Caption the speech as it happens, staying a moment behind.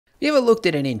You ever looked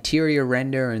at an interior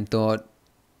render and thought,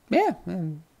 yeah,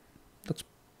 looks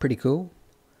pretty cool?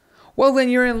 Well, then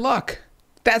you're in luck.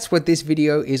 That's what this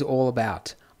video is all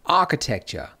about.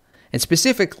 Architecture, and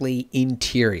specifically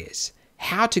interiors.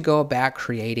 How to go about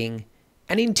creating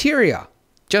an interior,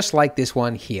 just like this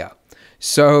one here.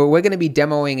 So we're going to be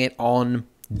demoing it on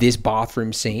this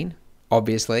bathroom scene,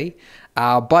 obviously,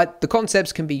 but the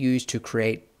concepts can be used to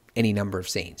create any number of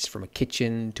scenes, from a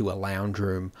kitchen to a lounge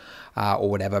room or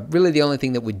whatever. Really, the only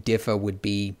thing that would differ would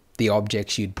be the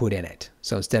objects you'd put in it.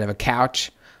 So instead of a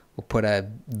couch, we'll put a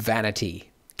vanity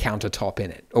countertop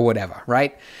in it or whatever,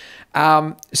 right?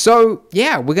 So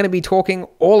yeah, we're going to be talking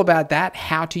all about that,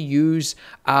 how to use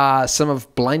some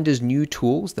of Blender's new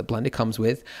tools that Blender comes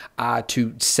with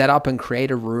to set up and create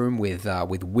a room with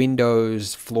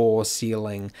windows, floor,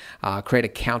 ceiling, create a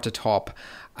countertop.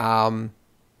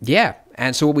 Yeah,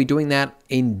 and so we'll be doing that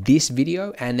in this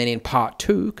video, and then in part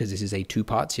 2, because this is a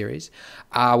 2-part series,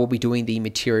 we'll be doing the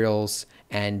materials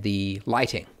and the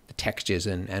lighting, the textures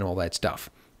and all that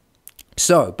stuff.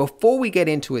 So before we get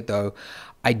into it though,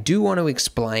 I do want to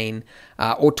explain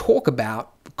or talk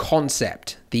about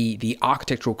concept, the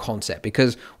architectural concept,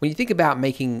 because when you think about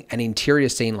making an interior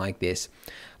scene like this,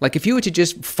 like if you were to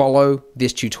just follow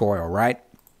this tutorial, right?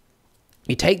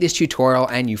 You take this tutorial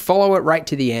and you follow it right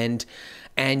to the end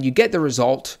and you get the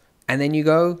result and then you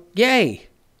go, yay,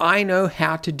 I know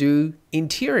how to do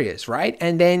interiors, right?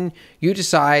 And then you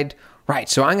decide, right,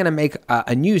 so I'm going to make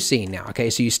a new scene now. Okay,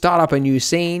 so you start up a new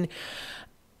scene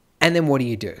and then what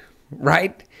do?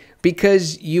 Right?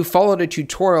 Because you followed a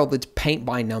tutorial that's paint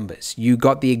by numbers. You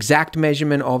got the exact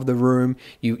measurement of the room.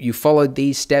 You followed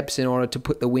these steps in order to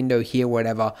put the window here,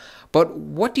 whatever. But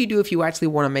what do you do if you actually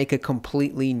want to make a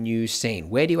completely new scene?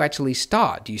 Where do you actually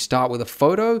start? Do you start with a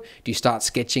photo? Do you start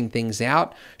sketching things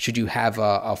out? Should you have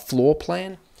a floor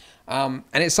plan? And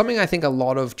it's something I think a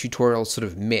lot of tutorials sort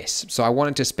of miss. So I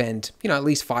wanted to spend, at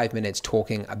least 5 minutes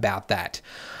talking about that.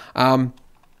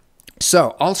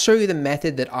 So I'll show you the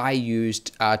method that I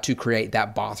used to create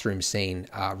that bathroom scene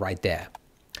right there.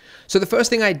 So the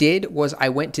first thing I did was I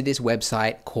went to this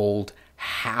website called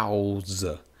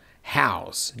Houzz.com,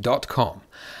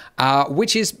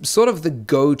 which is sort of the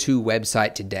go-to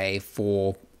website today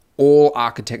for all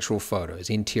architectural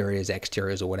photos, interiors,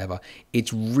 exteriors, or whatever.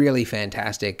 It's really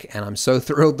fantastic, and I'm so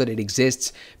thrilled that it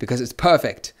exists because it's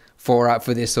perfect for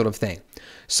this sort of thing.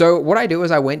 So what I do is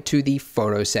I went to the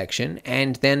photo section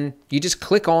and then you just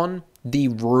click on the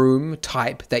room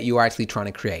type that you are actually trying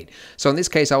to create. So in this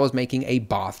case, I was making a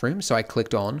bathroom. So I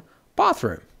clicked on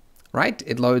bathroom, right?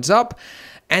 It loads up.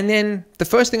 And then the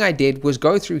first thing I did was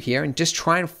go through here and just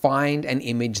try and find an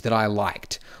image that I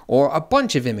liked or a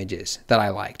bunch of images that I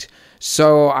liked.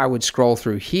 So I would scroll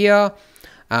through here.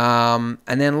 And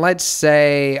then let's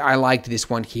say I liked this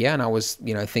one here and I was,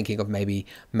 thinking of maybe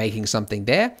making something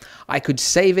there. I could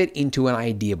save it into an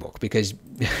idea book because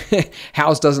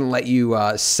Houzz doesn't let you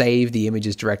save the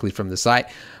images directly from the site.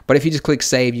 But if you just click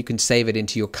save, you can save it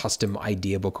into your custom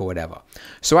idea book or whatever.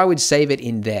 So I would save it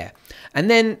in there and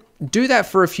then do that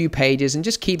for a few pages and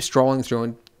just keep scrolling through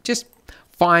and just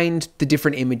find the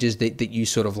different images that you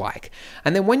sort of like.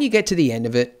 And then when you get to the end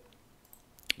of it,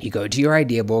 you go to your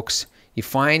idea books. You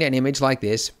find an image like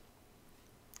this.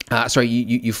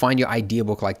 You find your idea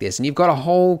book like this, and you've got a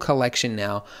whole collection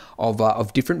now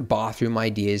of different bathroom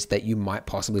ideas that you might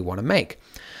possibly want to make.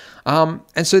 And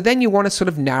so then you want to sort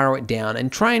of narrow it down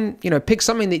and try and pick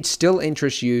something that still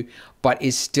interests you, but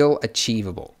is still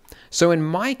achievable. So in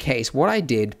my case, what I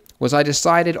did was I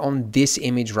decided on this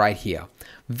image right here.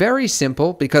 Very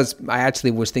simple, because I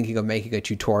actually was thinking of making a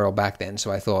tutorial back then.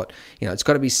 So I thought, it's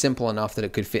got to be simple enough that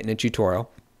it could fit in a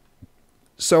tutorial.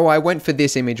 So I went for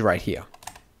this image right here.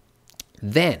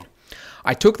 Then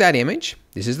I took that image,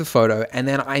 this is the photo, and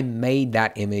then I made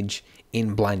that image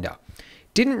in Blender.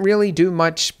 Didn't really do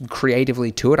much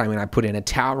creatively to it. I mean, I put in a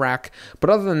towel rack, but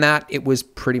other than that, it was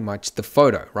pretty much the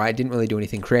photo, right? Didn't really do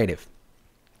anything creative.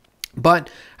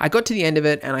 But I got to the end of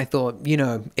it and I thought,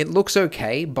 it looks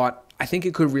okay, but I think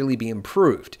it could really be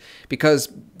improved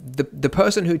because the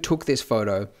person who took this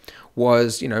photo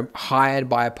was, hired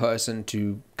by a person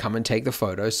to come and take the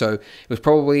photo. So it was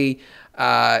probably,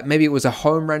 maybe it was a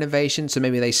home renovation. So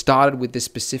maybe they started with this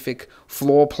specific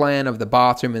floor plan of the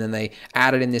bathroom and then they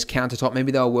added in this countertop.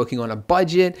 Maybe they were working on a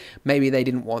budget. Maybe they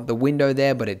didn't want the window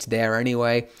there, but it's there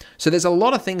anyway. So there's a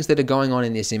lot of things that are going on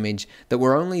in this image that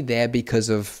were only there because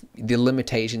of the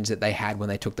limitations that they had when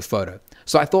they took the photo.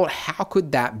 So I thought, how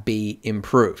could that be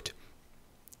improved?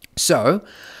 So,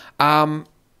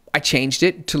 I changed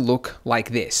it to look like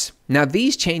this. Now,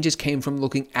 these changes came from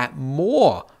looking at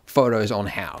more photos on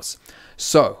Houzz.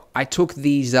 So I took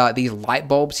these light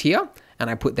bulbs here and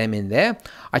I put them in there.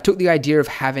 I took the idea of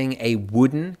having a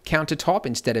wooden countertop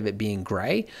instead of it being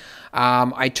gray.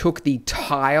 I took the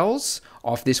tiles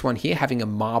off this one here, having a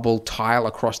marble tile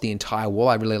across the entire wall.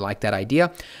 I really like that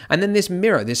idea. And then this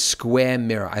mirror, this square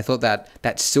mirror, I thought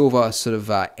that silver sort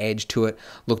of edge to it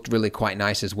looked really quite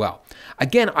nice as well.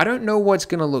 Again, I don't know what's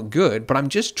going to look good, but I'm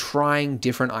just trying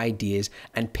different ideas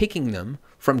and picking them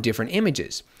from different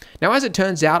images. Now, as it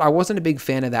turns out, I wasn't a big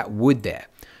fan of that wood there.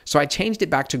 So I changed it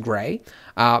back to gray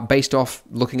based off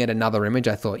looking at another image.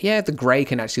 I thought, yeah, the gray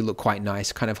can actually look quite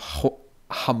nice, kind of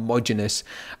homogeneous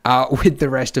with the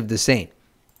rest of the scene.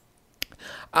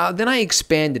 Then I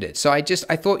expanded it. So I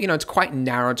thought, it's quite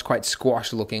narrow, it's quite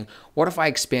squashed looking. What if I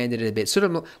expanded it a bit, sort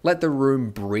of let the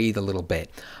room breathe a little bit?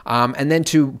 And then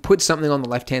to put something on the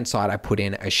left-hand side, I put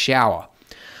in a shower.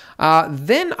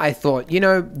 Then I thought,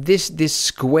 this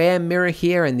square mirror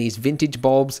here and these vintage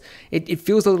bulbs, it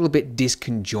feels a little bit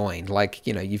disconjoined. Like,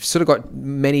 you've sort of got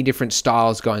many different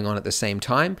styles going on at the same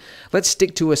time. Let's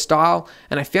stick to a style.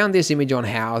 And I found this image on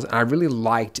Houzz, and I really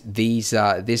liked these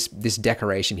this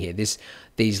decoration here.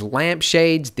 These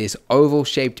lampshades, this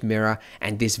oval-shaped mirror,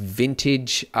 and this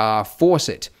vintage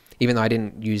faucet. Even though I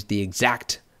didn't use the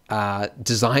exact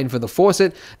design for the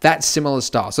faucet, that similar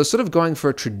style. So sort of going for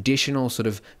a traditional sort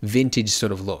of vintage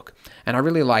sort of look. And I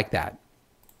really like that.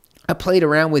 I played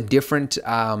around with different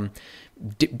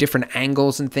different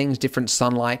angles and things, different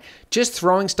sunlight, just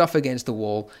throwing stuff against the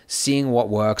wall, seeing what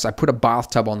works. I put a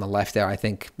bathtub on the left there, I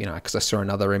think, because I saw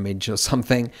another image or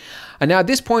something. And now at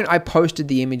this point, I posted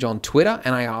the image on Twitter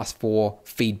and I asked for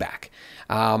feedback.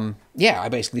 I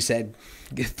basically said,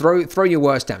 throw your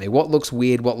worst at me. What looks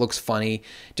weird? What looks funny?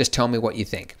 Just tell me what you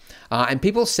think. And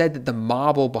people said that the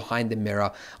marble behind the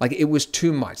mirror, like it was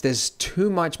too much. There's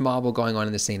too much marble going on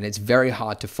in the scene. And it's very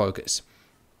hard to focus.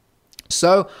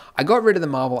 So I got rid of the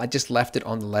marble. I just left it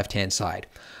on the left-hand side.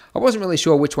 I wasn't really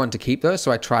sure which one to keep though,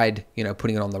 so I tried,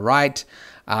 putting it on the right.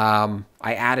 I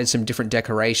added some different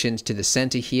decorations to the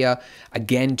center here.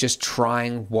 Again, just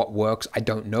trying what works. I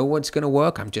don't know what's going to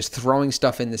work. I'm just throwing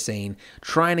stuff in the scene,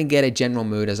 trying to get a general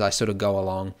mood as I sort of go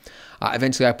along.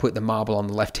 Eventually, I put the marble on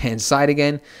the left-hand side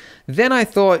again. Then I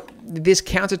thought this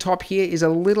countertop here is a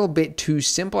little bit too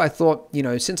simple. I thought,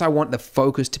 since I want the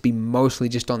focus to be mostly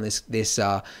just on this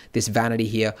vanity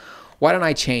here, why don't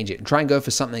I change it and try and go for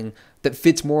something that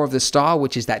fits more of the style,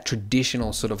 which is that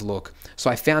traditional sort of look. So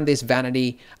I found this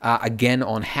vanity again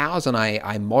on Houzz, and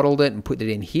I modeled it and put it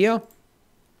in here.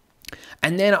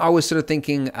 And then I was sort of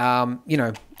thinking,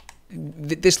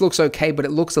 this looks okay, but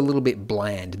it looks a little bit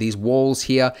bland. These walls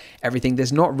here, everything,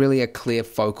 there's not really a clear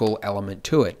focal element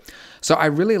to it. So I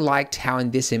really liked how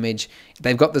in this image,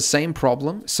 they've got the same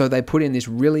problem. So they put in this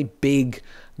really big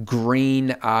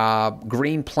green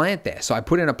plant there. So I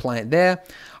put in a plant there.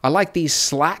 I like these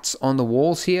slats on the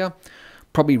walls here.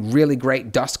 Probably really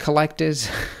great dust collectors.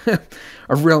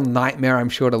 A real nightmare, I'm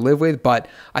sure, to live with, but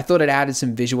I thought it added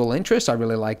some visual interest. I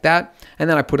really like that. And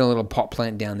then I put a little pot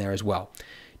plant down there as well.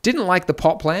 Didn't like the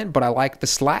pot plant, but I liked the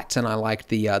slats and I liked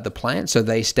the plant, so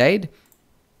they stayed.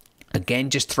 Again,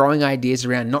 just throwing ideas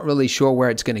around, not really sure where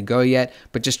it's going to go yet,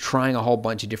 but just trying a whole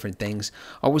bunch of different things.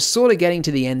 I was sort of getting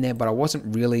to the end there, but I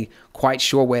wasn't really quite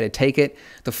sure where to take it.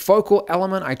 The focal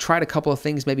element, I tried a couple of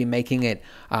things, maybe making it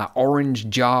orange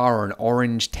jar or an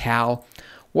orange towel.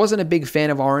 Wasn't a big fan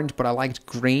of orange, but I liked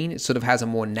green. It sort of has a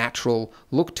more natural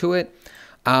look to it.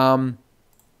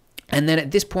 And then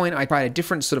at this point, I tried a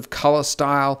different sort of color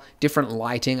style, different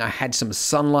lighting. I had some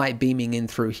sunlight beaming in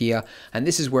through here, and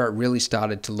this is where it really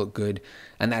started to look good,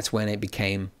 and that's when it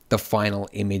became the final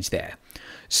image there.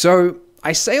 So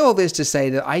I say all this to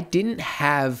say that I didn't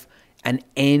have an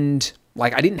end,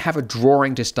 like I didn't have a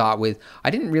drawing to start with. I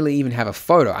didn't really even have a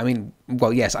photo. I mean,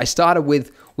 well, yes, I started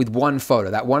with one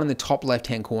photo, that one in the top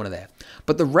left-hand corner there.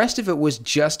 But the rest of it was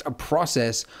just a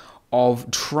process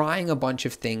of trying a bunch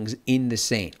of things in the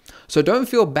scene. So don't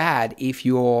feel bad if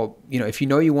you're, if you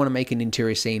know you want to make an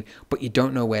interior scene, but you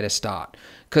don't know where to start.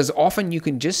 Because often you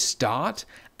can just start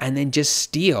and then just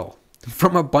steal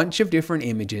from a bunch of different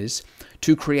images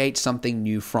to create something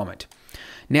new from it.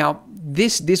 Now,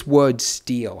 this word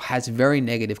steal has very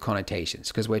negative connotations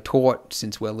because we're taught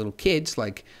since we're little kids,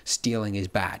 like stealing is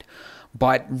bad.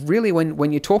 But really,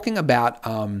 when you're talking about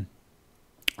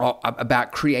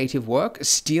creative work,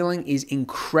 stealing is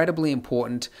incredibly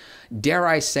important, dare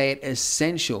I say it,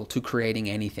 essential to creating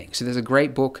anything. So there's a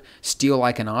great book, Steal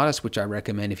Like an Artist, which I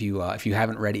recommend if you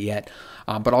haven't read it yet.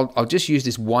 But I'll just use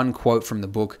this one quote from the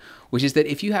book, which is that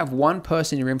if you have one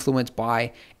person you're influenced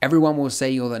by, everyone will say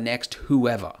you're the next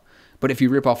whoever. But if you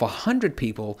rip off 100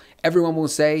 people, everyone will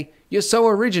say you're so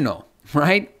original,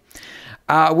 right?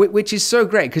 which is so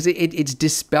great because it's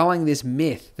dispelling this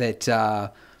myth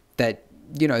that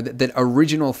that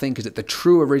original thinkers, that the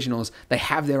true originals, they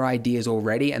have their ideas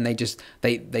already and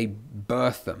they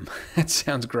birth them. That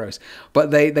sounds gross,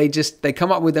 but they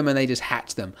come up with them and they just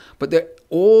hatch them. But they're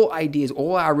all ideas,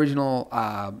 all our original,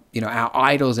 our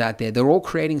idols out there. They're all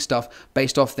creating stuff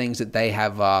based off things that they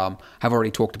have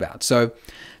already talked about. So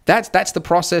that's the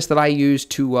process that I use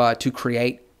to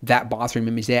create that bathroom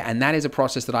image there, and that is a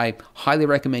process that I highly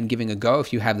recommend giving a go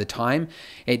if you have the time.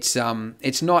 It's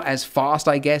not as fast,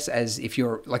 I guess, as if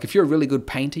you're a really good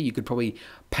painter, you could probably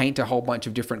paint a whole bunch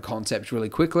of different concepts really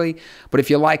quickly. But if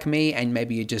you're like me and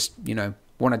maybe you just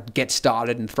want to get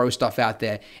started and throw stuff out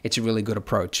there, it's a really good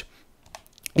approach.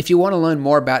 If you want to learn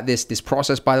more about this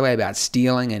process, by the way, about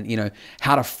stealing and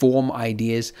how to form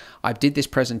ideas, I did this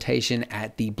presentation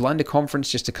at the Blender conference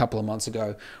just a couple of months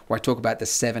ago, where I talk about the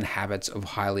 7 habits of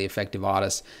highly effective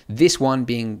artists. This one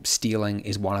being stealing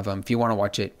is one of them. If you want to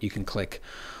watch it, you can click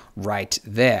right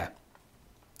there.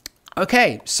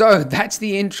 Okay, so that's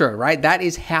the intro, right? That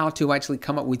is how to actually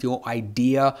come up with your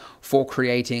idea for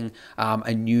creating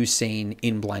a new scene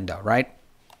in Blender, right?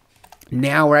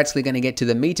 Now we're actually going to get to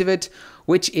the meat of it,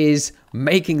 which is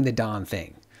making the darn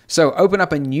thing. So open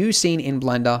up a new scene in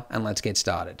Blender and let's get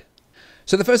started.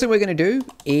 So the first thing we're going to do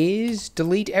is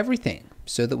delete everything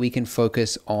so that we can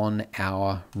focus on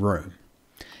our room.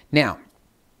 Now,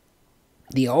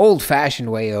 the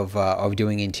old-fashioned way of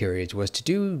doing interiors was to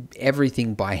do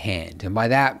everything by hand. And by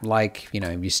that,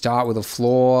 you start with a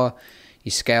floor,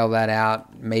 you scale that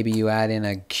out, maybe you add in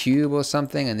a cube or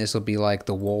something, and this will be like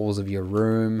the walls of your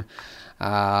room.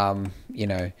 But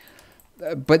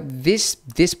this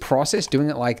process, doing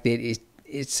it like that,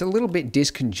 it's a little bit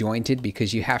disconjointed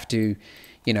because you have to,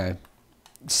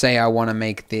 say I want to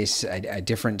make this a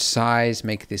different size,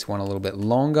 make this one a little bit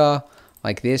longer,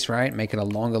 like this, right? Make it a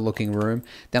longer looking room.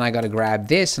 Then I got to grab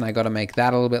this and I got to make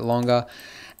that a little bit longer.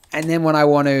 And then when I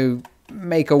want to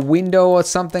make a window or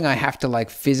something, I have to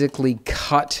physically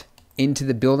cut into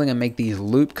the building and make these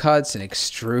loop cuts and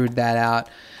extrude that out.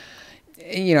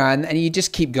 And you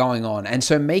just keep going on. And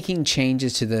so making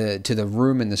changes to the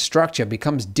room and the structure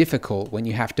becomes difficult when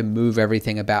you have to move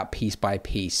everything about piece by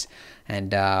piece.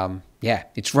 And yeah,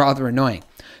 it's rather annoying.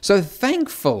 So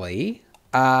thankfully,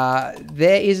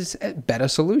 there is a better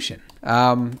solution.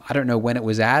 I don't know when it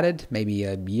was added, maybe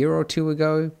a year or two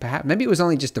ago, perhaps. Maybe it was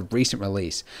only just a recent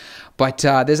release. But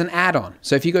there's an add-on.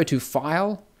 So if you go to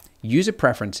File, User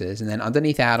Preferences, and then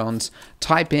underneath Add-ons,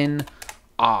 type in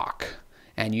Arc.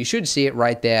 And you should see it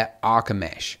right there,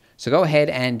 Archimesh. So go ahead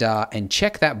and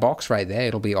check that box right there.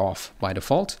 It'll be off by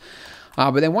default.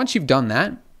 But then once you've done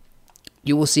that,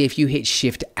 you will see if you hit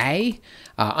Shift A,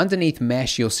 underneath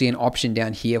Mesh, you'll see an option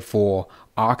down here for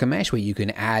Archimesh where you can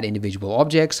add individual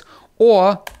objects.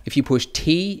 Or if you push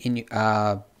T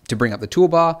to bring up the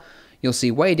toolbar, you'll see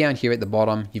way down here at the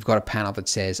bottom, you've got a panel that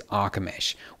says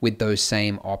Archimesh with those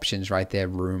same options right there,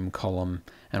 room, column,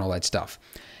 and all that stuff.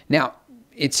 Now,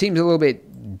 it seems a little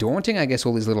bit daunting, I guess,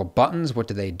 all these little buttons, what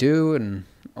do they do and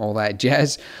all that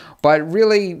jazz. But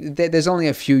really, there's only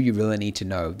a few you really need to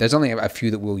know. There's only a few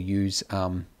that we'll use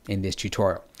in this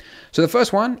tutorial. So the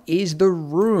first one is the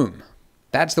room.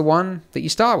 That's the one that you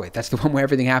start with. That's the one where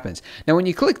everything happens. Now, when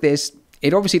you click this,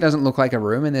 it obviously doesn't look like a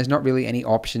room, and there's not really any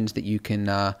options that you can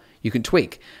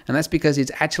tweak. And that's because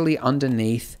it's actually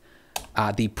underneath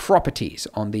the properties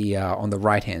on the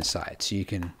right-hand side. So you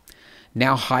can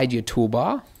now hide your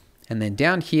toolbar, and then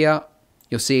down here,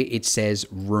 you'll see it says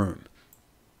room.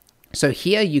 So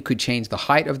here you could change the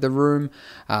height of the room,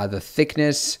 the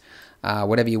thickness,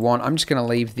 whatever you want. I'm just going to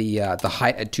leave the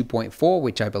height at 2.4,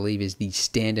 which I believe is the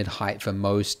standard height for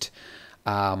most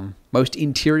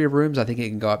interior rooms. I think it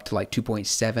can go up to like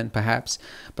 2.7 perhaps,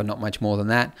 but not much more than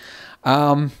that.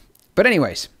 But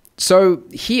anyways, so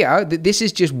here, this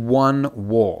is just one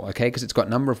wall, okay? Because it's got a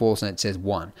number of walls and it says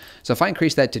 1. So if I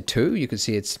increase that to 2, you can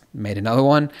see it's made another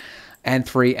one, and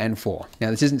 3 and 4.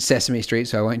 Now, this isn't Sesame Street,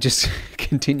 so I won't just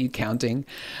continue counting.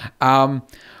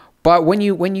 But when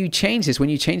you change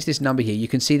this number here, you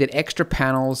can see that extra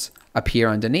panels appear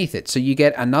underneath it. So you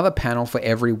get another panel for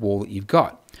every wall that you've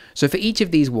got. So for each of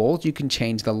these walls, you can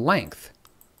change the length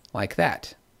like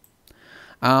that.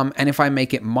 And if I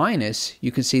make it minus,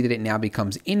 you can see that it now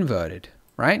becomes inverted,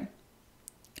 right?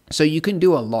 So you can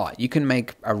do a lot. You can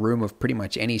make a room of pretty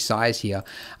much any size here.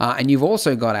 And you've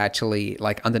also got actually,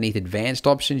 like underneath advanced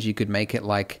options, you could make it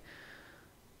like,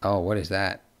 oh, what is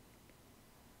that?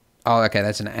 Oh, okay,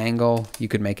 that's an angle. You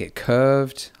could make it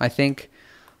curved, I think.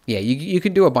 Yeah, you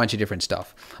can do a bunch of different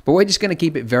stuff. But we're just going to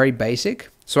keep it very basic.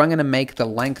 So I'm going to make the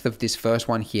length of this first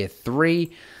one here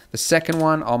 3. The second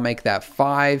one, I'll make that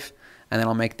 5. And then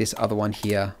I'll make this other one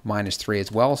here -3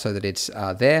 as well, so that it's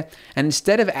there. And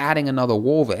instead of adding another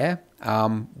wall there,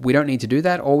 we don't need to do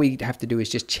that. All we have to do is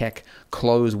just check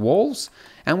close walls,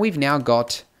 and we've now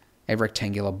got a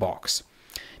rectangular box.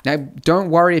 Now, don't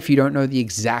worry if you don't know the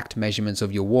exact measurements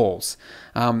of your walls,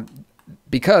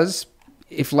 because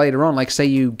if later on, like say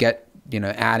you get,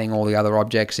 adding all the other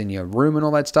objects in your room and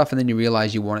all that stuff, and then you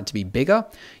realize you want it to be bigger,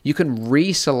 you can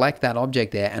reselect that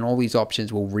object there, and all these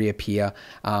options will reappear,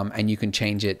 and you can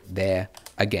change it there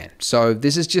again. So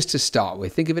this is just to start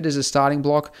with. Think of it as a starting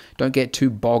block. Don't get too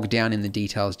bogged down in the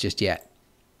details just yet.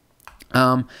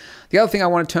 The other thing I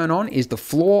want to turn on is the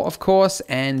floor, of course,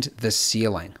 and the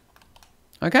ceiling.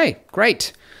 Okay,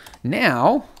 great.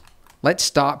 Now, let's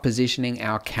start positioning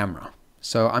our camera.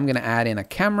 So I'm going to add in a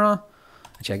camera.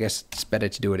 Actually, I guess it's better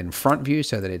to do it in front view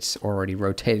so that it's already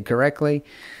rotated correctly.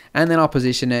 And then I'll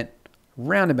position it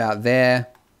round about there.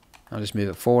 I'll just move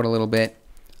it forward a little bit.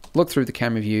 Look through the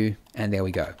camera view, and there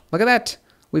we go. Look at that.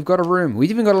 We've got a room.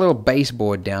 We've even got a little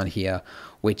baseboard down here,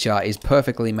 which is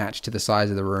perfectly matched to the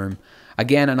size of the room.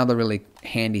 Again, another really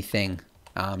handy thing.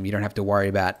 You don't have to worry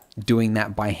about doing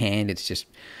that by hand. It's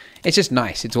just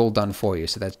nice. It's all done for you.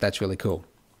 So that's really cool.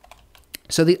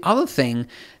 So the other thing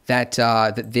that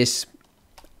that this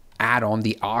add-on,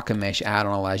 the Archimesh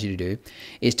add-on, allows you to do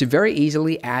is to very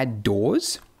easily add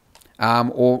doors,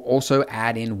 or also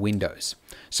add in windows.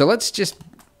 So let's just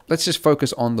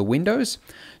focus on the windows.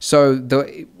 So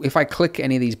if I click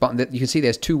any of these buttons, you can see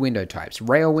there's two window types,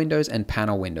 rail windows and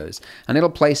panel windows, and it'll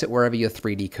place it wherever your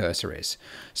 3D cursor is.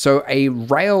 So a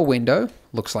rail window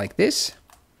looks like this,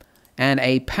 and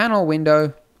a panel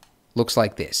window looks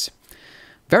like this.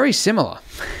 Very similar,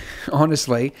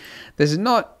 honestly. There's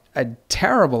not a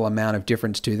terrible amount of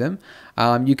difference to them.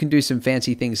 You can do some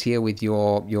fancy things here with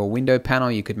your window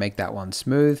panel. You could make that one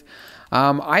smooth.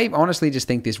 I honestly just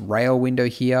think this rail window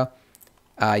here,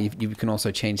 you can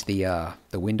also change the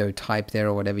window type there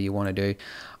or whatever you want to do.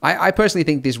 I personally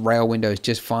think this rail window is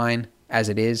just fine as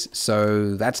it is,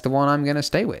 so that's the one I'm going to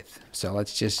stay with. So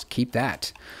let's just keep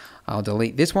that. I'll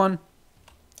delete this one.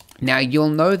 Now you'll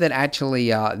know that actually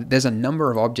there's a number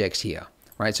of objects here,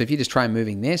 right? So if you just try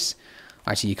moving this,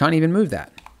 actually you can't even move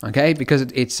that, okay? Because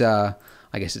it's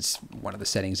I guess it's one of the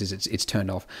settings is it's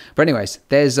turned off. But anyways,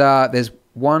 there's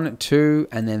 1, 2,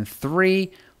 and then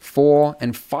 3, 4,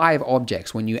 and 5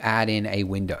 objects when you add in a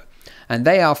window. And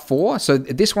they are 4. So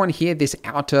this one here, this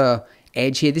outer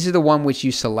edge here, this is the one which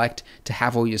you select to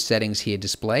have all your settings here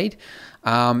displayed.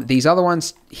 These other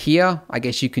ones here, I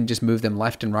guess you can just move them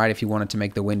left and right if you wanted to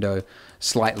make the window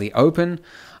slightly open.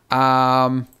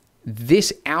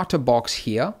 This outer box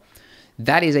here,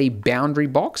 that is a boundary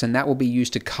box, and that will be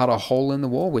used to cut a hole in the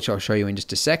wall, which I'll show you in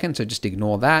just a second, so just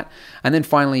ignore that. And then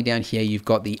finally down here, you've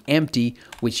got the empty,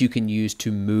 which you can use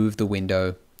to move the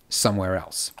window somewhere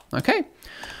else. Okay,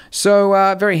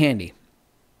 so very handy.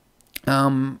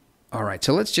 All right,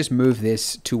 so let's just move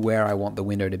this to where I want the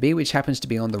window to be, which happens to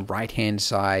be on the right-hand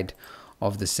side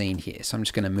of the scene here. So I'm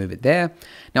just going to move it there.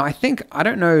 Now, I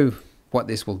don't know what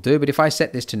this will do, but if I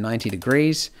set this to 90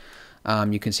 degrees,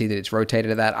 you can see that it's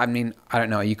rotated at that. I mean, I don't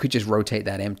know. You could just rotate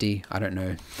that empty. I don't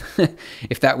know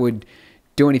if that would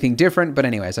do anything different. But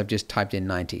anyways, I've just typed in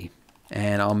 90.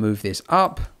 And I'll move this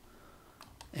up.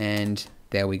 And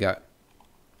there we go.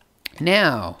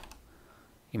 Now,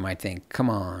 you might think, come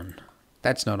on.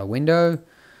 That's not a window.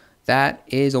 That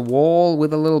is a wall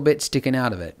with a little bit sticking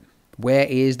out of it. Where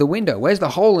is the window? Where's the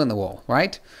hole in the wall,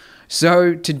 right?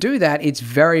 So to do that, it's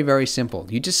very, very simple.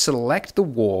 You just select the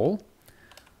wall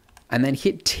and then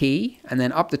hit T, and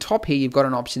then up the top here, you've got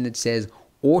an option that says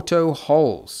Auto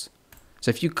Holes. So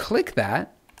if you click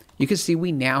that, you can see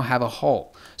we now have a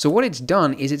hole. So what it's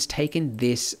done is it's taken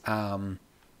this,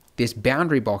 this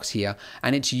boundary box here,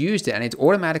 and it's used it, and it's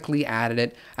automatically added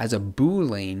it as a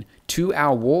boolean to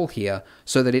our wall here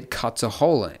so that it cuts a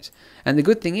hole in it. And the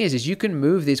good thing is you can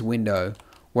move this window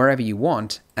wherever you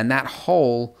want, and that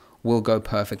hole will go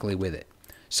perfectly with it.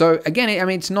 So again, I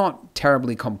mean, it's not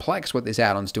terribly complex what this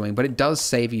add-on's doing, but it does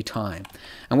save you time.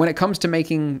 And when it comes to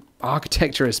making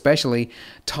architecture especially,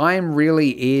 time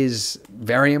really is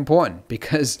very important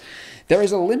because there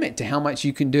is a limit to how much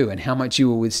you can do and how much you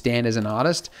will withstand as an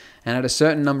artist. And at a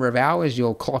certain number of hours,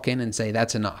 you'll clock in and say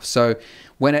that's enough. So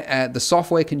when the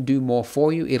software can do more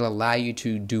for you, it'll allow you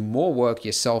to do more work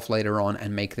yourself later on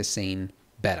and make the scene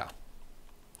better.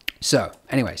 So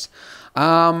anyways,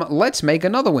 let's make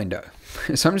another window.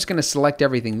 So I'm just going to select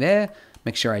everything there,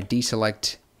 make sure I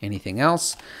deselect anything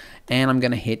else, and I'm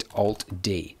going to hit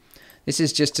Alt-D. This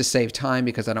is just to save time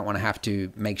because I don't want to have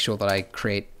to make sure that I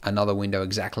create another window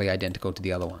exactly identical to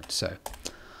the other one. So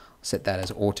I'll set that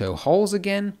as Auto Holes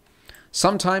again.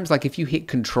 Sometimes, like if you hit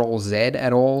Control Z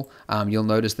at all, you'll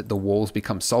notice that the walls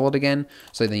become solid again.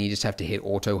 So then you just have to hit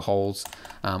auto holes.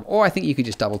 Or I think you could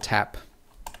just double tap,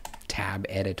 tab,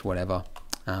 edit, whatever.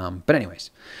 But anyways.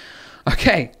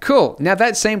 Okay, cool. Now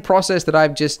that same process that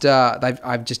I've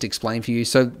just explained for you.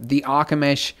 So the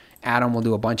Archimesh add-on will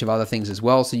do a bunch of other things as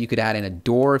well. So you could add in a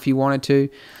door if you wanted to.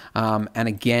 And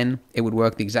again, it would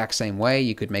work the exact same way.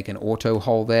 You could make an auto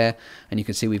hole there, and you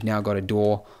can see we've now got a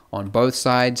door on both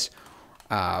sides.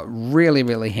 Really,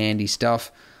 really handy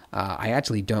stuff. I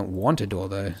actually don't want a door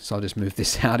though, so I'll just move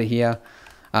this out of here.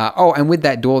 Oh, and with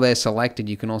that door there selected,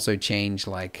 you can also change,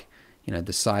 like, you know,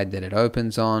 the side that it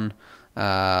opens on,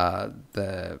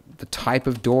 the type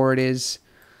of door it is,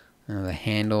 the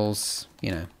handles,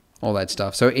 you know, all that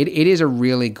stuff. So it is a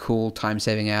really cool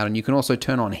time-saving add-on. And you can also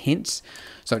turn on hints,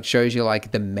 so it shows you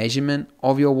like the measurement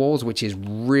of your walls, which is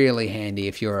really handy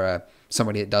if you're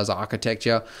somebody that does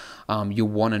architecture. You'll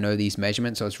want to know these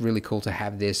measurements, so it's really cool to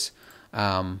have this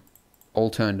all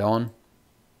turned on.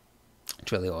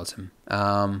 It's really awesome.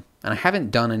 And I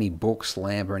haven't done any books,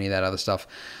 lamp, or any of that other stuff.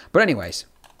 But anyways,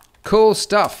 cool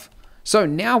stuff. So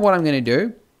now what I'm going to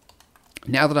do,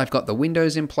 now that I've got the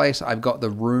windows in place, I've got the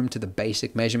room to the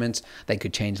basic measurements. They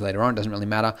could change later on, doesn't really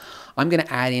matter. I'm going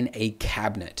to add in a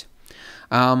cabinet.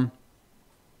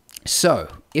 So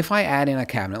if I add in a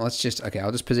cabinet, I'll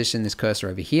just position this cursor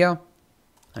over here.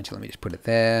 Actually, let me just put it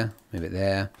there, move it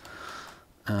there.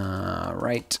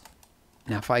 Right.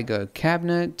 Now, if I go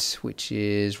cabinet, which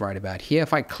is right about here,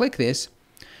 if I click this,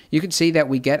 you can see that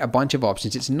we get a bunch of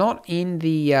options. It's not in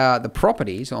the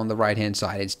properties on the right-hand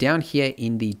side. It's down here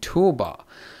in the toolbar.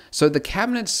 So the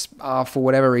cabinets are, for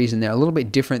whatever reason, they're a little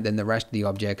bit different than the rest of the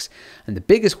objects. And the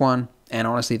biggest one, and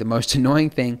honestly the most annoying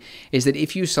thing, is that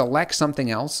if you select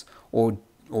something else or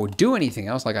do anything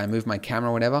else, like I move my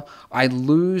camera or whatever, I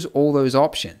lose all those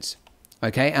options,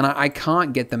 okay? And I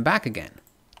can't get them back again,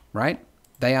 right?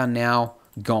 They are now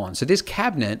gone. So this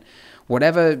cabinet,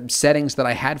 whatever settings that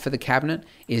I had for the cabinet,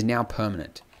 is now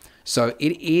permanent. So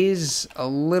it is a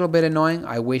little bit annoying.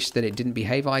 I wish that it didn't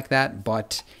behave like that,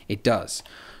 but it does.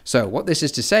 So what this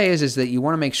is to say is that you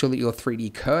want to make sure that your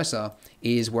 3D cursor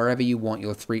is wherever you want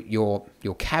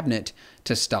your cabinet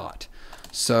to start.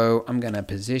 So I'm going to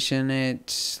position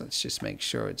it. Let's just make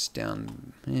sure it's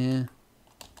down here,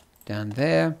 down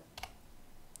there.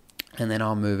 And then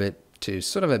I'll move it to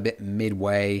sort of a bit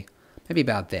midway, maybe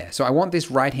about there. So I want this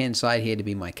right-hand side here to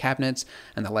be my cabinets,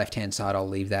 and the left-hand side, I'll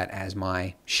leave that as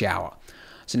my shower.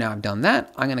 So now I've done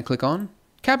that, I'm going to click on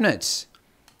cabinets,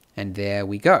 and there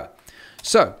we go.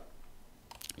 So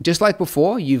just like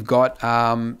before, you've got,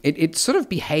 it sort of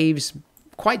behaves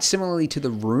quite similarly to the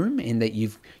room in that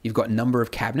you've got a number of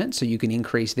cabinets, so you can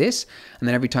increase this, and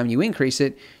then every time you increase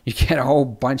it, you get a whole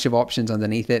bunch of options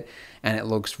underneath it, and it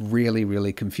looks really,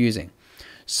 really confusing.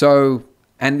 So,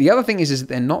 and the other thing is that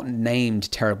they're not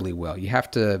named terribly well. You have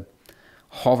to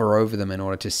hover over them in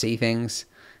order to see things.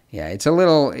 Yeah, it's a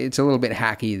little bit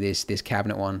hacky, this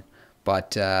cabinet one,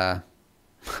 but other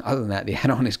than that, the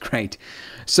add-on is great.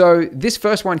 So this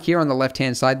first one here on the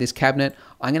left-hand side, this cabinet,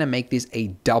 I'm going to make this a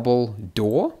double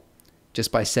door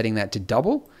just by setting that to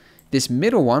double. This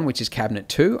middle one, which is cabinet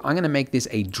 2, I'm going to make this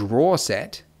a drawer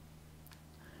set,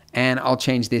 and I'll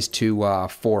change this to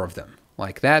 4 of them,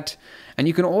 like that. And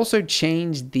you can also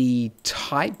change the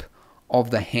type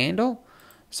of the handle.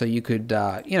 So you could,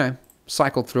 you know,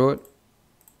 cycle through it,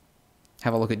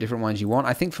 have a look at different ones you want.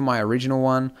 I think for my original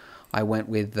one, I went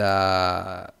with,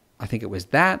 I think it was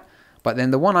that. But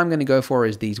then the one I'm going to go for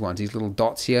is these ones, these little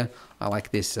dots here. I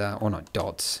like this, or not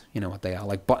dots, you know what they are,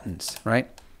 like buttons, right?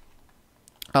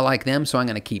 I like them, so I'm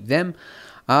going to keep them.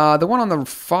 The one on the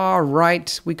far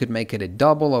right, we could make it a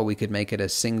double, or we could make it a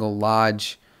single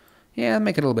large. Yeah,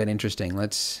 make it a little bit interesting.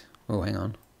 Let's, oh, hang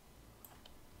on.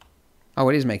 Oh,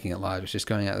 it is making it large. It's just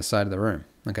going out the side of the room.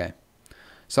 Okay.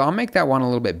 So I'll make that one a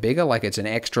little bit bigger, like it's an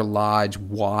extra large,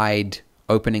 wide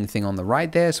opening thing on the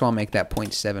right there. So I'll make that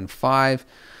 0.75.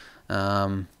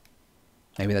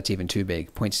 Maybe that's even too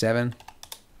big. 0.7.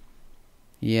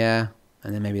 Yeah.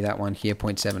 And then maybe that one here,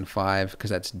 0.75, because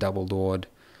that's double-doored.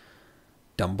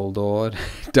 Dumbledore.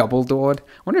 Double-doored.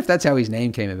 I wonder if that's how his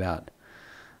name came about.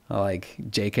 Like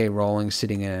J.K. Rowling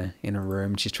sitting in a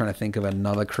room. She's trying to think of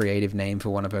another creative name for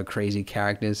one of her crazy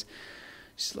characters.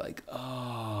 She's like,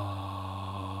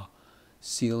 oh,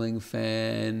 ceiling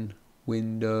fan,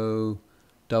 window,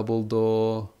 double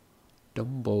door,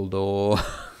 Dumbledore.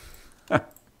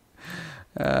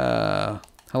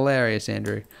 Hilarious,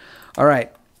 Andrew. All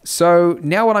right. So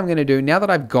now what I'm going to do, now that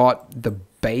I've got the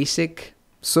basic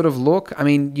sort of look, I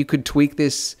mean, you could tweak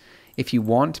this if you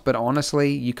want, but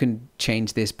honestly, you can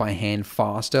change this by hand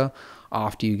faster.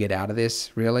 after you get out of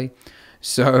this, really.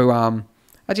 So,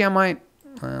 actually, I might,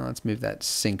 let's move that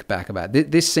sink back about.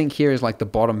 This sink here is like the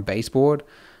bottom baseboard,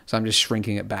 so I'm just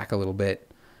shrinking it back a little bit.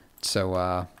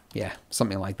 So, yeah,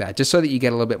 something like that, just so that you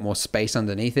get a little bit more space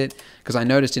underneath it. Because I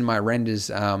noticed in my renders,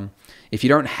 if you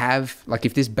don't have, like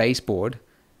if this baseboard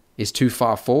is too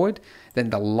far forward, then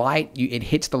the light, it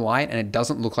hits the light and it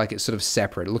doesn't look like it's sort of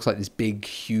separate. It looks like this big,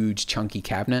 huge, chunky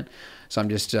cabinet. So I'm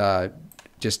just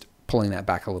pulling that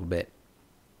back a little bit.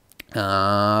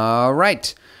 All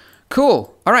right,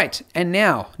 cool. All right, and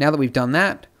now that we've done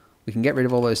that, we can get rid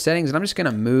of all those settings, and I'm just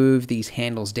gonna move these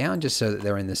handles down just so that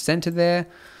they're in the center there.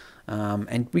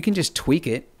 And we can just tweak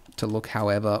it to look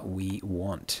however we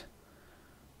want,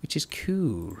 which is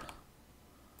cool.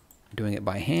 I'm doing it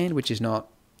by hand, which is not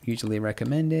usually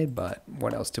recommended, but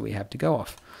what else do we have to go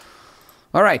off?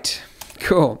 All right,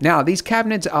 cool. Now, these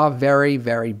cabinets are very,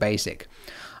 very basic.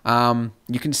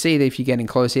 You can see that if you're getting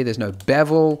close here, there's no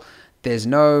bevel, there's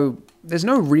no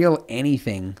real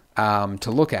anything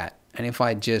to look at. And if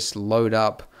I just load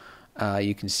up,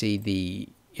 you can see the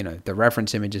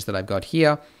reference images that I've got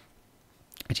here.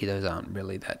 Actually, those aren't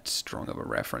really that strong of a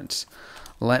reference.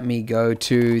 Let me go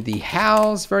to the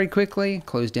hows very quickly,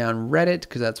 close down Reddit,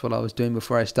 because that's what I was doing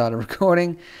before I started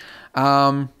recording.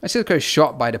 Let's just go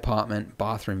shot by department,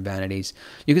 bathroom vanities.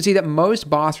 You can see that most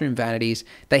bathroom vanities,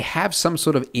 they have some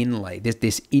sort of inlay,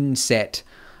 this inset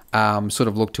sort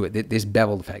of look to it, this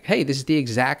beveled effect. Hey, this is the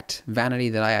exact vanity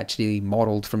that I actually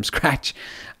modeled from scratch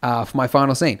for my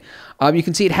final scene. You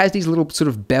can see it has these little sort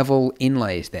of bevel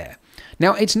inlays there.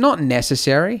 Now, it's not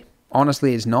necessary.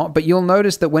 Honestly, it's not. But you'll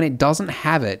notice that when it doesn't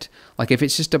have it, like if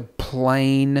it's just a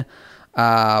plain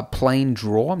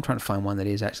drawer, I'm trying to find one that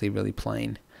is actually really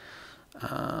plain.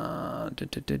 So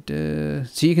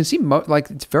you can see, like,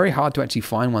 it's very hard to actually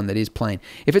find one that is plain.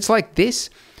 If it's like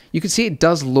this, you can see it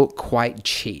does look quite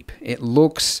cheap. It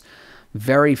looks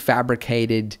very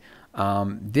fabricated.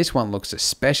 This one looks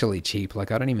especially cheap.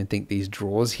 Like, I don't even think these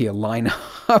drawers here line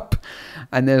up.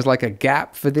 And there's like a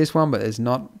gap for this one, but there's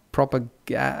not proper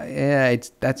gap. Yeah,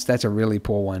 that's a really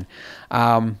poor one.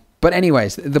 But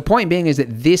anyways, the point being is that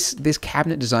this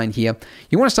cabinet design here,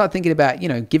 you want to start thinking about,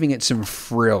 giving it some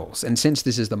frills. And since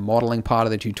this is the modeling part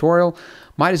of the tutorial,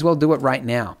 might as well do it right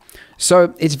now.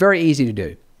 So it's very easy to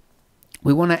do.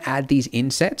 We want to add these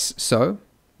insets. So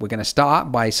we're going to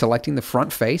start by selecting the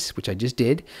front face, which I just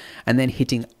did, and then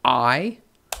hitting I,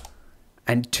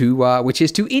 and which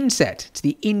is to inset. It's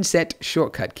the inset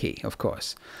shortcut key, of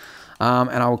course.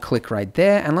 And I will click right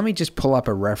there. And let me just pull up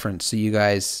a reference so you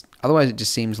guys, otherwise it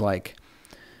just seems like,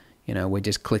 we're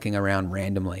just clicking around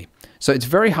randomly. So it's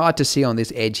very hard to see on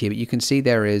this edge here, but you can see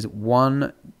there is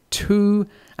 1, 2,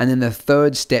 and then the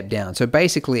third step down. So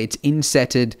basically it's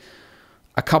insetted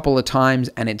a couple of times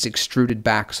and it's extruded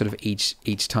back sort of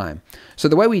each time. So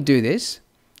the way we do this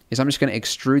is I'm just going to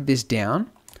extrude this down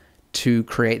to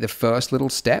create the first little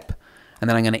step, and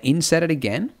then I'm going to inset it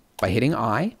again by hitting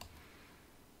I,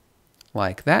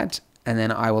 like that, and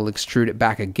then I will extrude it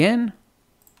back again,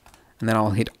 and then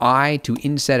I'll hit I to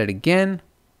inset it again,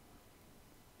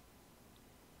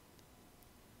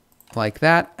 like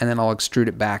that, and then I'll extrude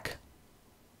it back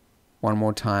one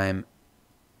more time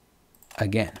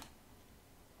again.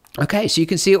 Okay, so you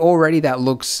can see already that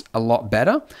looks a lot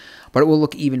better, but it will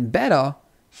look even better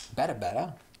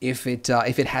if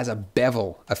it has a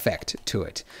bevel effect to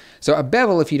it. So a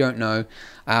bevel, if you don't know,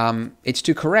 it's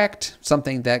to correct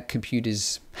something that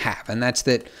computers have, and that's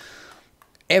that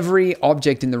every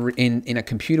object in a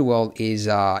computer world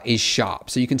is sharp.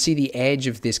 So you can see the edge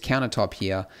of this countertop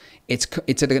here. It's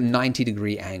at a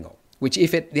 90-degree angle, which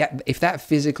if that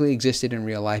physically existed in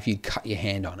real life, you'd cut your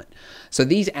hand on it. So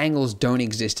these angles don't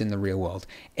exist in the real world.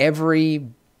 Every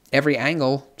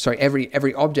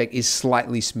object is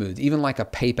slightly smooth, even like a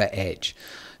paper edge.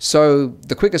 So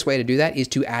the quickest way to do that is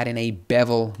to add in a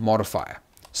bevel modifier.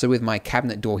 So with my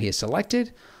cabinet door here selected,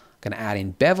 I'm going to add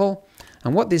in bevel.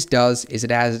 And what this does is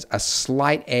it adds a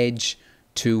slight edge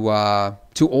to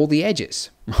all the edges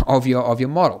of your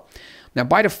model. Now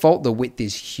by default, the width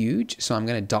is huge, so I'm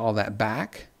going to dial that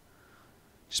back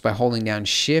just by holding down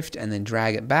Shift and then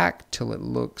drag it back till it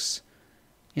looks,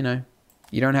 you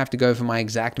don't have to go for my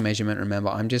exact measurement. Remember,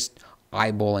 I'm just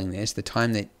eyeballing this. The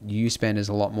time that you spend is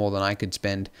a lot more than I could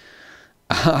spend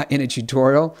in a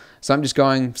tutorial. So I'm just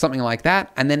going something like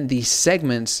that, and then these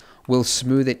segments will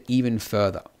smooth it even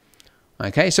further.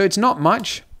 Okay, so it's not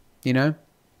much,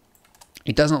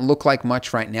 It doesn't look like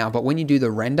much right now, but when you do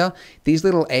the render, these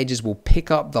little edges will pick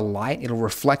up the light, it'll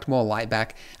reflect more light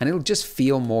back, and it'll just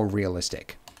feel more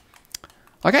realistic.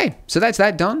 Okay, so that's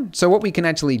that done. So what we can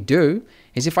actually do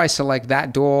is if I select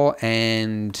that door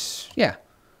and, yeah,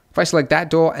 If I select that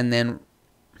door and then,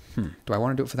 do I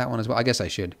want to do it for that one as well? I guess I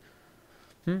should.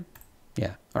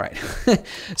 Yeah, all right.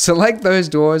 Select those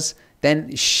doors,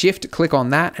 then shift click on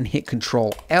that and hit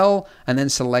Control L and then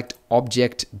select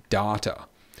Object Data.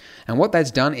 And what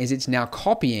that's done is it's now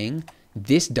copying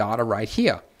this data right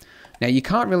here. Now you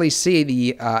can't really see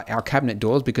the our cabinet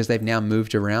doors because they've now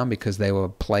moved around because they were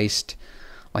placed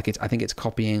like I think it's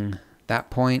copying that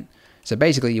point. So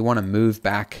basically you want to move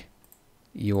back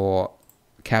your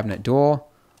cabinet door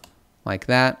like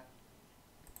that.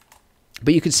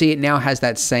 But you can see it now has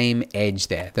that same edge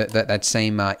there, that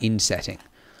same insetting,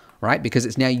 right? Because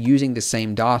it's now using the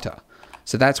same data.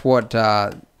 So that's what,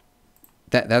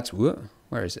 that's, where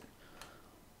is it?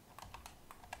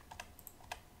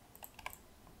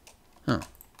 Huh.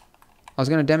 I was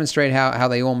going to demonstrate how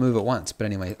they all move at once, but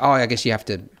anyway. Oh, I guess you have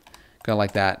to go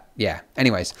like that. Yeah.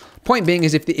 Anyways, point being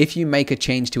is if you make a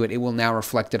change to it, it will now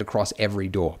reflect it across every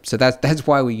door. So that's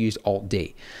why we use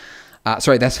Alt-D.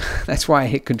 Sorry, that's why I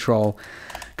hit Control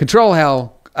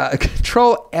L,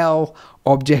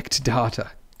 Object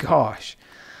Data. Gosh.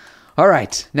 All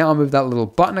right, now I'll move that little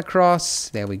button across.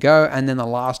 There we go. And then the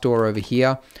last door over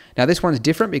here. Now this one's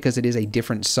different because it is a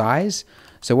different size.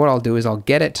 So what I'll do is I'll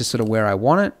get it to sort of where I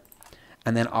want it.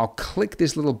 And then I'll click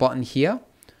this little button here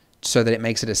so that it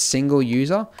makes it a single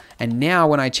user. And now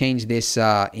when I change this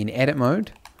in edit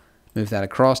mode, move that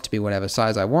across to be whatever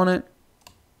size I want it.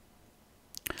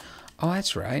 Oh,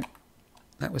 that's right.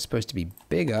 That was supposed to be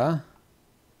bigger.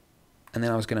 And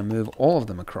then I was going to move all of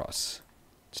them across.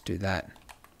 Let's do that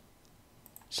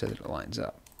so that it lines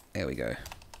up. There we go.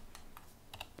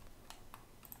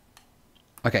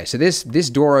 Okay, so this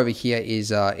door over here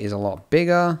is a lot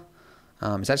bigger.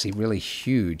 It's actually really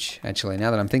huge, actually, now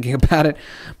that I'm thinking about it.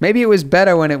 Maybe it was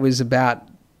better when it was about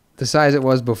the size it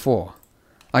was before.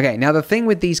 Okay, now the thing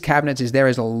with these cabinets is there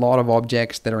is a lot of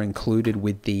objects that are included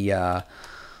with the...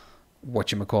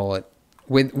 whatchamacallit,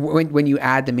 when you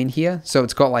add them in here. So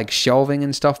it's got like shelving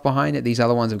and stuff behind it. These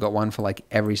other ones have got one for like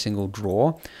every single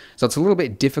drawer. So it's a little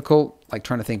bit difficult, like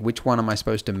trying to think which one am I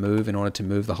supposed to move in order to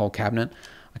move the whole cabinet.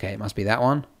 Okay, it must be that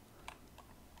one.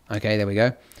 Okay, there we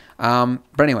go.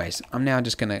 But anyways, I'm now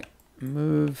just going to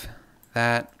move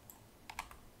that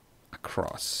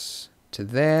across to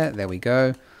there. There we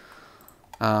go.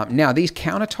 Now these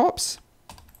countertops,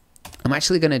 I'm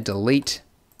actually going to delete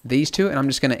these two, and I'm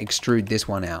just going to extrude this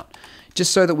one out,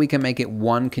 just so that we can make it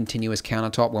one continuous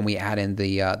countertop when we add in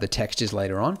the textures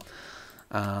later on.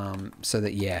 So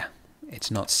that, yeah, it's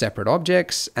not separate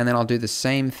objects. And then I'll do the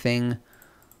same thing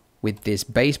with this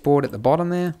baseboard at the bottom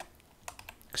there.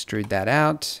 Extrude that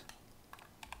out.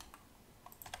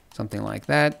 Something like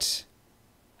that.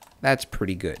 That's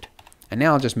pretty good. And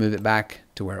now I'll just move it back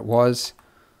to where it was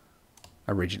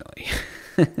originally.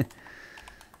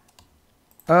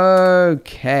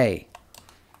 Okay.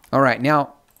 All right.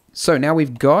 Now, so now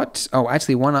we've got, oh,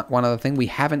 actually one other thing. We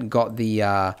haven't got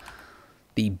the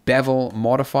bevel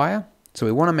modifier. So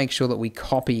we want to make sure that we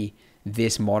copy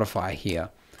this modifier here.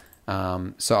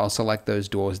 So I'll select those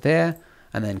doors there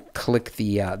and then click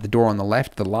the door on the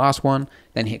left, the last one,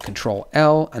 then hit Control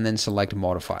L and then select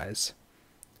modifiers.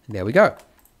 There we go.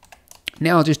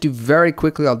 Now I'll just do very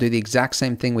quickly, I'll do the exact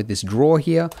same thing with this drawer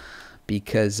here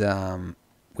because,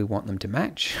 we want them to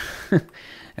match.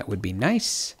 That would be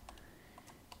nice.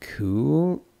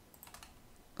 Cool.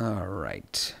 All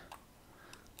right.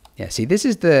 Yeah, see, this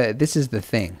is the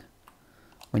thing.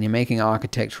 When you're making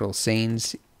architectural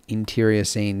scenes, interior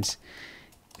scenes,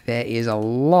 there is a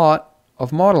lot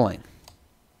of modeling.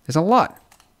 There's a lot.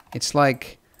 It's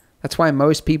like, that's why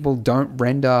most people don't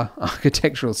render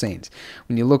architectural scenes.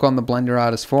 When you look on the Blender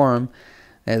Artist Forum,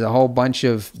 there's a whole bunch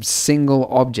of single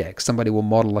objects. Somebody will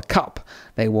model a cup.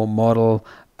 They will model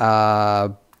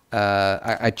a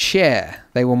chair.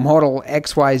 They will model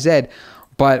X, Y, Z.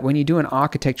 But when you do an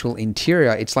architectural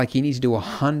interior, it's like you need to do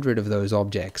 100 of those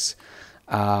objects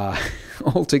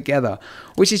all together,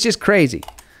 which is just crazy.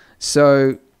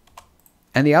 So,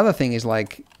 and the other thing is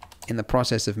like in the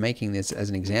process of making this as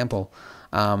an example,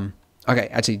 okay,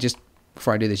 actually just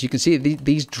before I do this, you can see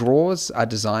these drawers are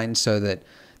designed so that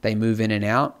they move in and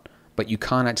out, but you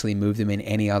can't actually move them in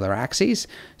any other axes.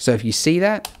 So if you see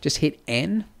that, just hit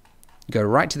N, go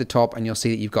right to the top, and you'll see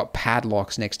that you've got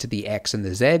padlocks next to the X and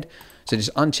the Z. So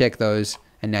just uncheck those,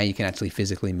 and now you can actually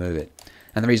physically move it.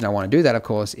 And the reason I want to do that, of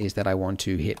course, is that I want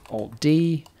to hit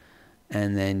Alt-D,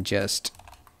 and then just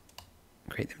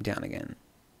create them down again.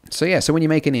 So yeah, so when you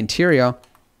make an interior,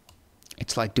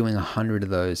 it's like doing 100 of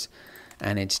those,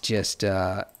 and it's just,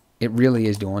 it really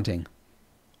is daunting.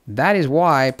 That is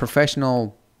why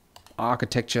professional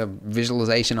architecture,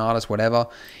 visualization artists, whatever,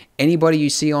 anybody you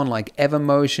see on like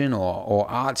Evermotion or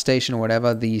ArtStation or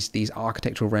whatever, these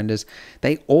architectural renders,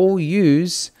 they all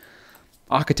use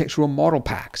architectural model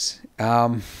packs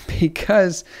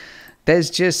because there's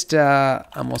just,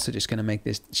 I'm also just going to make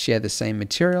this share the same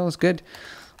materials. Good.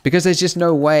 Because there's just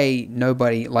no way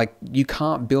you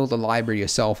can't build a library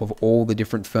yourself of all the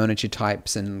different furniture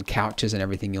types and couches and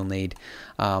everything you'll need.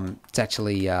 It's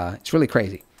actually, it's really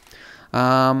crazy.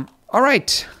 All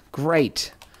right,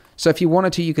 great. So if you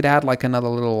wanted to, you could add like another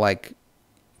little like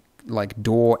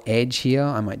door edge here.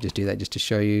 I might just do that just to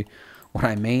show you what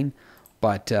I mean.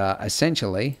 But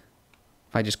essentially,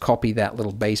 if I just copy that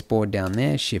little baseboard down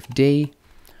there, Shift D,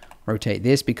 rotate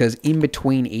this, because in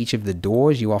between each of the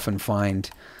doors, you often find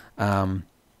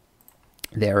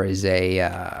there is a,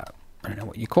 I don't know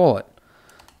what you call it,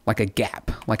 like a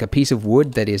gap, like a piece of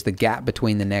wood that is the gap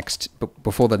between the next,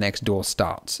 before the next door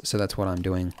starts. So that's what I'm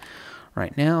doing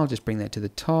right now. I'll just bring that to the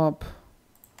top.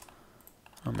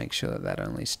 I'll make sure that that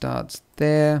only starts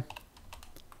there.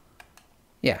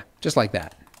 Yeah, just like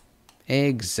that.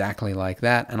 Exactly like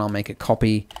that. And I'll make it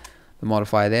copy the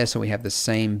modifier there so we have the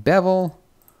same bevel.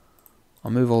 I'll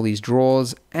move all these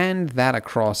drawers and that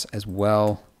across as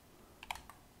well.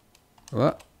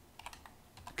 Oh,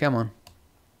 come on.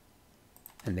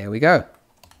 And there we go.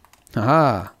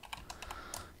 Aha.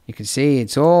 You can see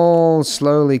it's all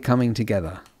slowly coming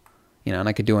together. You know, and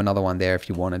I could do another one there if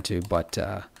you wanted to, but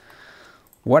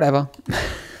whatever.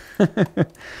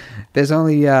 There's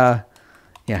only, there's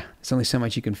only so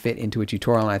much you can fit into a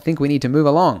tutorial, and I think we need to move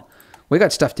along. We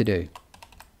got stuff to do.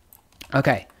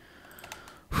 Okay.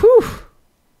 Whew.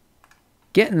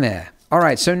 Getting there. All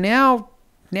right, so now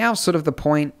sort of the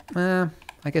point, I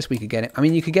guess we could get it. I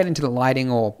mean, you could get into the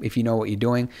lighting, or if you know what you're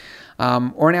doing.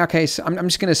 Or in our case, I'm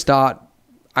just going to start.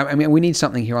 I mean, we need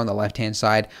something here on the left-hand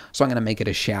side, so I'm going to make it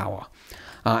a shower.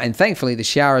 And thankfully, the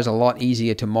shower is a lot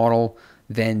easier to model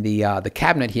than the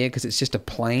cabinet here, because it's just a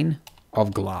plane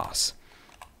of glass.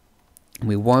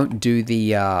 We won't do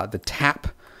the tap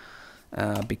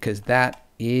because that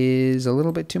is a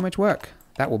little bit too much work.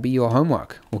 That will be your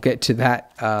homework. We'll get to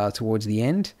that towards the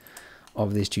end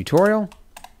of this tutorial.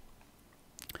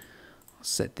 I'll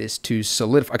set this to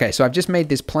solidify. Okay, so I've just made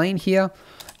this plane here,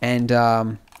 and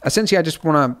essentially I just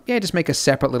want to just make a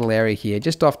separate little area here,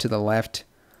 just off to the left,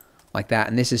 like that.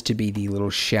 And this is to be the little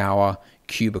shower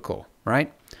cubicle,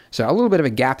 right? So a little bit of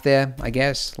a gap there, I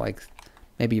guess, like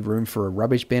maybe room for a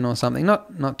rubbish bin or something.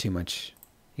 Not too much.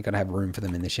 You got to have room for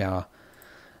them in the shower.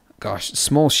 Gosh,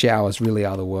 small showers really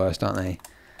are the worst, aren't they?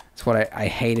 That's what I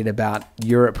hated about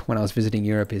Europe when I was visiting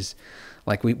Europe, is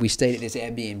like we stayed at this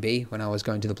Airbnb when I was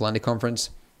going to the Blunder conference,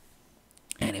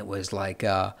 and it was like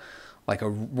the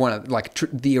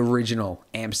original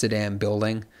Amsterdam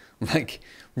building, like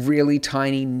really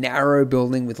tiny, narrow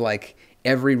building with like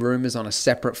every room is on a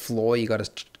separate floor. You got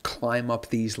to climb up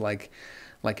these like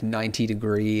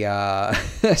 90-degree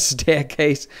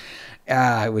staircase.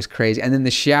 It was crazy. And then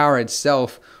the shower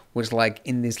itself was like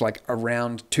in this like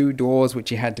around two doors, which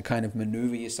you had to kind of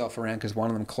maneuver yourself around because one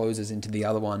of them closes into the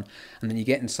other one. And then you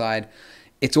get inside.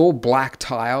 It's all black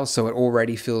tiles, so it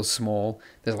already feels small.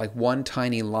 There's like one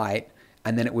tiny light,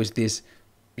 and then it was this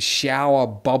shower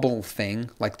bubble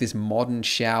thing, like this modern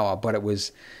shower, but it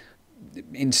was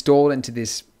installed into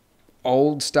this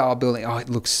old style building. Oh, it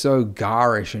looks so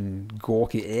garish and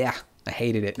gawky. Yeah, I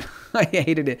hated it. I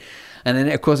hated it. And then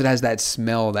of course it has that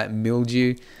smell, that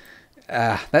mildew.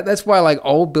 That's why like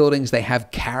old buildings, they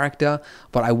have character,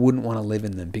 but I wouldn't want to live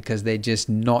in them because they're just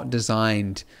not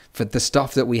designed for the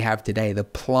stuff that we have today. The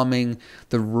plumbing,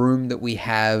 the room that we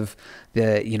have,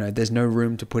 there's no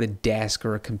room to put a desk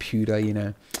or a computer,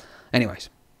 Anyways.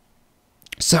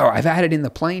 So I've added in the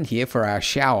plane here for our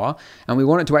shower, and we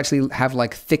want it to actually have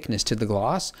like thickness to the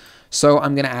glass. So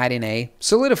I'm going to add in a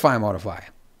solidify modifier.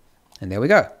 And there we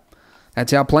go.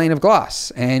 That's our plane of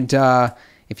glass. And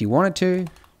if you wanted to, you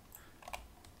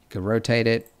could rotate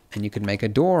it and you could make a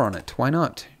door on it. Why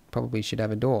not? Probably should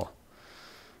have a door.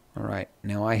 All right.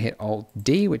 Now I hit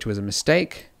Alt-D, which was a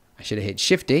mistake. I should have hit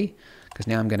Shift-D, because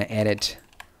now I'm going to edit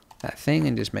that thing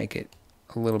and just make it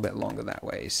a little bit longer that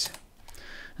ways.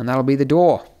 And that'll be the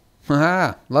door.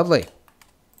 Aha, lovely.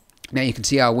 Now you can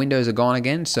see our windows are gone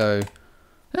again. So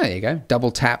there you go.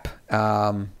 Double tap.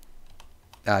 Double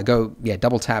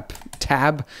tap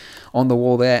tab on the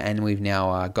wall there, and we've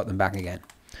now got them back again.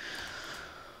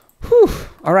 Whew.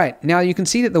 All right. Now you can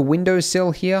see that the windowsill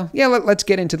here. Yeah, let's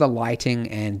get into the lighting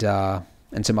and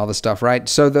some other stuff, right?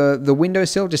 So the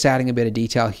windowsill, just adding a bit of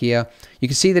detail here. You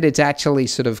can see that it's actually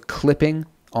sort of clipping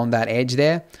on that edge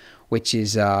there. which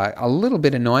is a little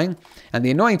bit annoying. And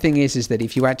the annoying thing is that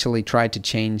if you actually tried to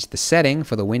change the setting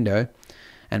for the window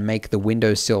and make the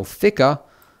windowsill thicker,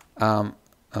 oh,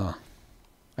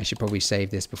 I should probably save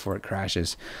this before it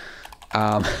crashes.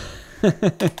 I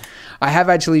have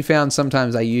actually found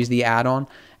sometimes I use the add-on,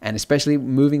 and especially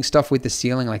moving stuff with the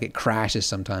ceiling, like it crashes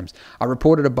sometimes. I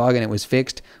reported a bug and it was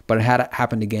fixed, but it had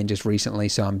happened again just recently,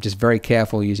 so I'm just very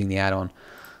careful using the add-on.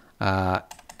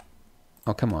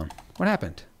 Oh, come on. What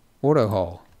happened? Auto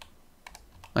hole.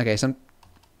 Okay,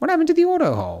 what happened to the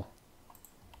auto hole?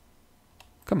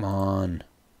 Come on.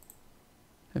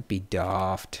 Don't be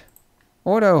daft.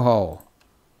 Auto hole.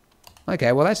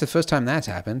 Okay, well, that's the first time that's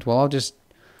happened. Well,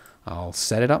 I'll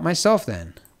set it up myself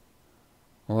then.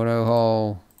 Auto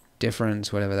hole,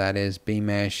 difference, whatever that is,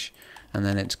 B-mesh, and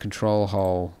then it's control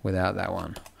hole without that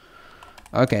one.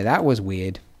 Okay, that was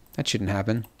weird. That shouldn't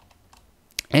happen.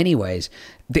 Anyways,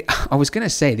 I was going to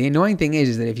say, the annoying thing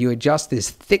is that if you adjust this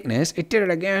thickness, it did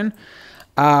it again,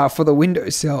 for the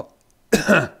windowsill,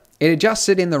 it adjusts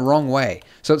it in the wrong way.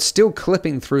 So it's still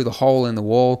clipping through the hole in the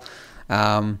wall.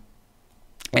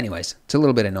 Anyways, it's a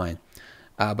little bit annoying,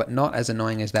 but not as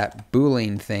annoying as that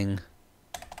Boolean thing.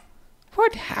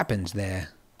 What happens there?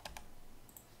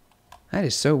 That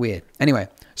is so weird. Anyway,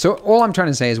 so all I'm trying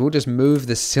to say is we'll just move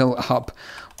the sill up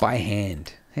by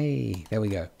hand. Hey, there we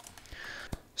go.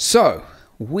 So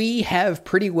we have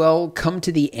pretty well come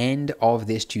to the end of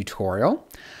this tutorial,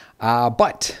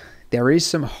 but there is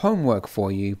some homework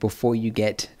for you before you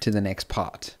get to the next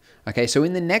part. Okay, so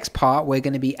in the next part, we're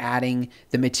going to be adding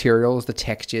the materials, the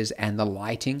textures, and the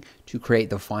lighting to create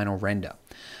the final render.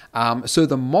 So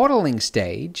the modeling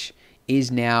stage is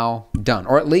now done,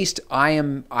 or at least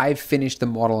I've finished the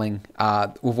modeling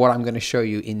with what I'm going to show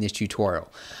you in this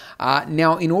tutorial.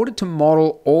 Now, in order to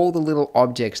model all the little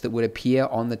objects that would appear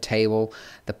on the table,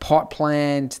 the pot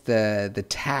plant, the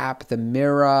tap, the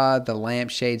mirror, the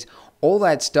lampshades, all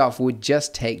that stuff would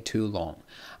just take too long.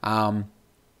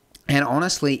 And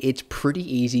honestly, it's pretty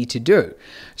easy to do.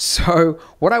 So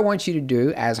what I want you to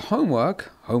do as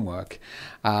homework,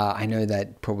 I know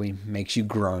that probably makes you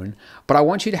groan, but I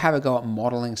want you to have a go at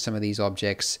modeling some of these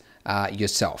objects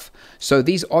yourself. So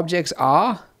these objects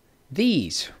are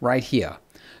these right here.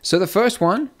 So the first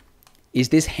one is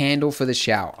this handle for the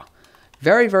shower.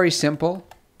 Very, very simple.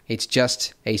 It's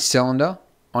just a cylinder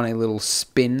on a little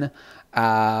spin,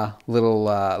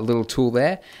 little tool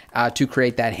there to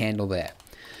create that handle there.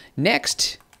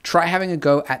 Next, try having a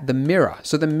go at the mirror.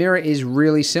 So the mirror is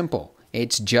really simple.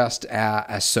 It's just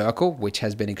a circle which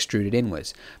has been extruded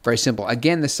inwards. Very simple.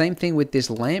 Again, the same thing with this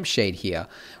lampshade here.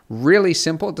 Really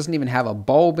simple. It doesn't even have a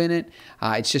bulb in it.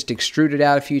 It's just extruded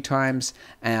out a few times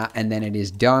and then it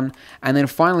is done. And then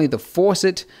finally the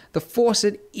faucet. The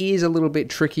faucet is a little bit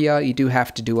trickier. You do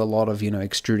have to do a lot of,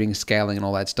 extruding, scaling and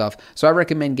all that stuff. So I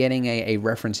recommend getting a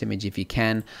reference image if you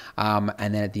can.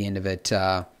 And then at the end of it,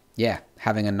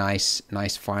 having a nice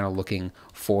final looking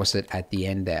faucet at the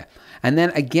end there. And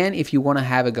then again, if you want to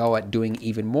have a go at doing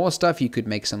even more stuff, you could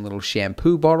make some little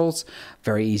shampoo bottles.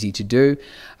 Very easy to do.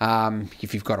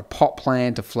 If you've got a pot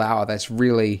plant, a flower,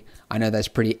 I know that's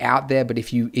pretty out there, but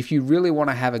if you really want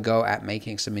to have a go at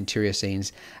making some interior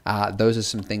scenes, those are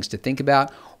some things to think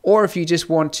about. Or if you just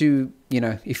want to,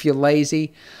 if you're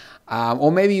lazy,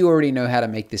 or maybe you already know how to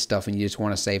make this stuff and you just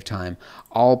want to save time,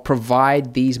 I'll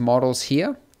provide these models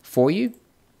here for you.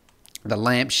 The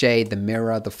lampshade, the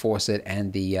mirror, the faucet,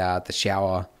 and the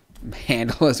shower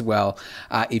handle as well,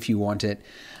 if you want it.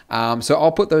 So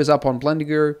I'll put those up on Blender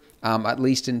Guru, at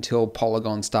least until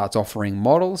Polygon starts offering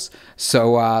models.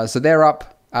 So they're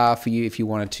up for you. If you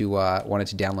wanted to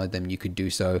download them, you could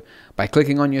do so by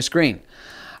clicking on your screen.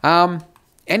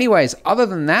 Anyways, other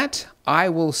than that, I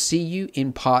will see you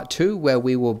in part 2, where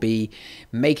we will be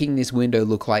making this window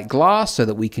look like glass so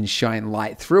that we can shine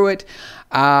light through it,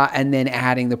 and then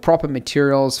adding the proper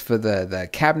materials for the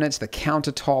cabinets, the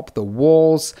countertop, the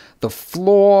walls, the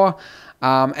floor,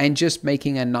 and just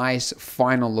making a nice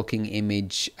final looking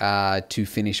image to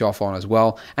finish off on as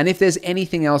well. And if there's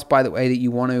anything else, by the way, that you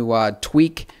want to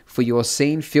tweak for your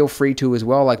scene, feel free to as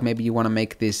well. Like maybe you want to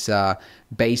make this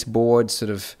baseboard sort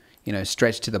of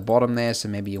stretch to the bottom there, so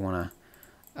maybe you want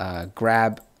to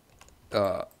grab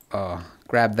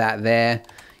that there,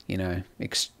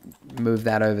 move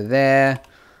that over there,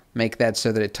 make that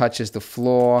so that it touches the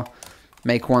floor,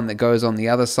 make one that goes on the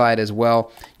other side as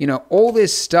well. All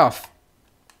this stuff,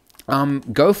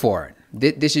 go for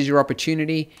it. This is your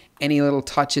opportunity. Any little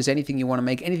touches, anything you want to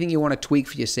make, anything you want to tweak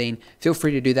for your scene, feel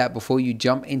free to do that before you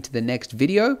jump into the next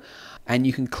video, and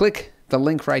you can click the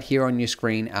link right here on your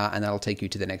screen, and that'll take you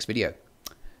to the next video.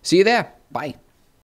 See you there. Bye.